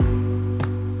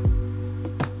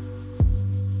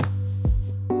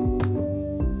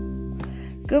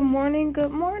Good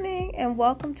morning, and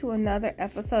welcome to another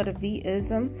episode of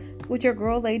V-ism with your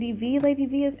girl, Lady V. Lady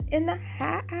V is in the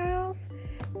house.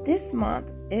 This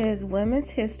month is Women's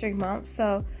History Month,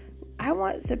 so I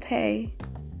want to pay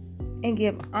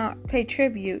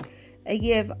tribute and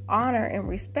give honor and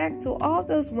respect to all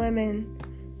those women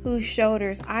whose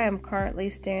shoulders I am currently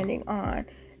standing on.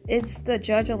 It's the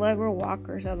Judge Allegra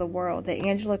Walkers of the world, the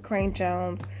Angela Crane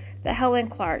Jones, the Helen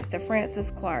Clarks, the Frances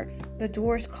Clarks, the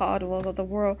Doris Caldwells of the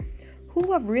world,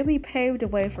 who have really paved the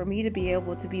way for me to be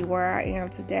able to be where I am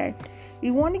today.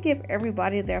 We want to give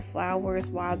everybody their flowers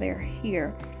while they're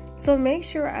here. So make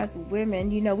sure as women,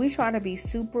 we try to be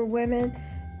super women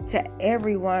to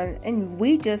everyone, and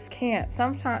we just can't.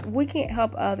 Sometimes we can't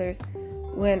help others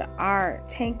when our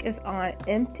tank is on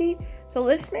empty. So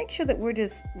let's make sure that we're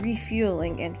just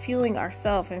refueling and fueling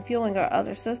ourselves and fueling our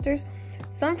other sisters.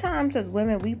 Sometimes as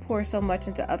women, we pour so much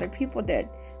into other people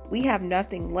that we have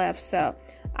nothing left. So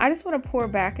I just want to pour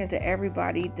back into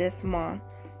everybody this month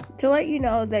to let you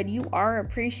know that you are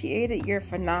appreciated. You're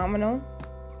phenomenal.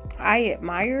 I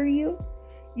admire you.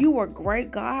 You are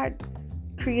great. God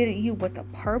created you with a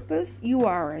purpose. You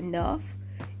are enough.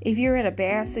 If you're in a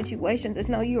bad situation, just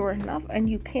know you are enough and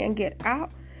you can get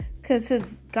out,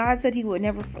 because God said he would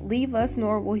never leave us,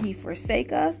 nor will he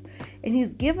forsake us. And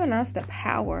he's given us the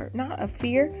power, not of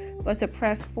fear, but to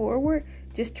press forward.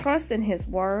 Just trust in his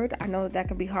word. I know that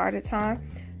can be hard at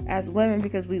times as women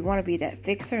because we want to be that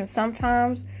fixer. And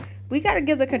sometimes we got to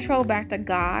give the control back to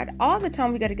God. All the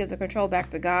time we got to give the control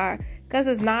back to God, because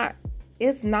it's not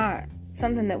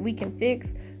something that we can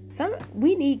fix.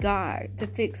 We need God to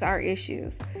fix our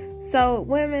issues. So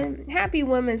women, happy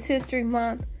Women's History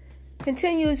Month.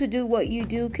 Continue to do what you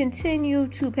do. Continue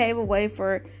to pave a way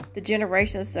for the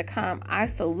generations to come. I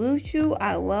salute you.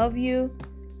 I love you.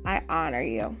 I honor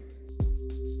you.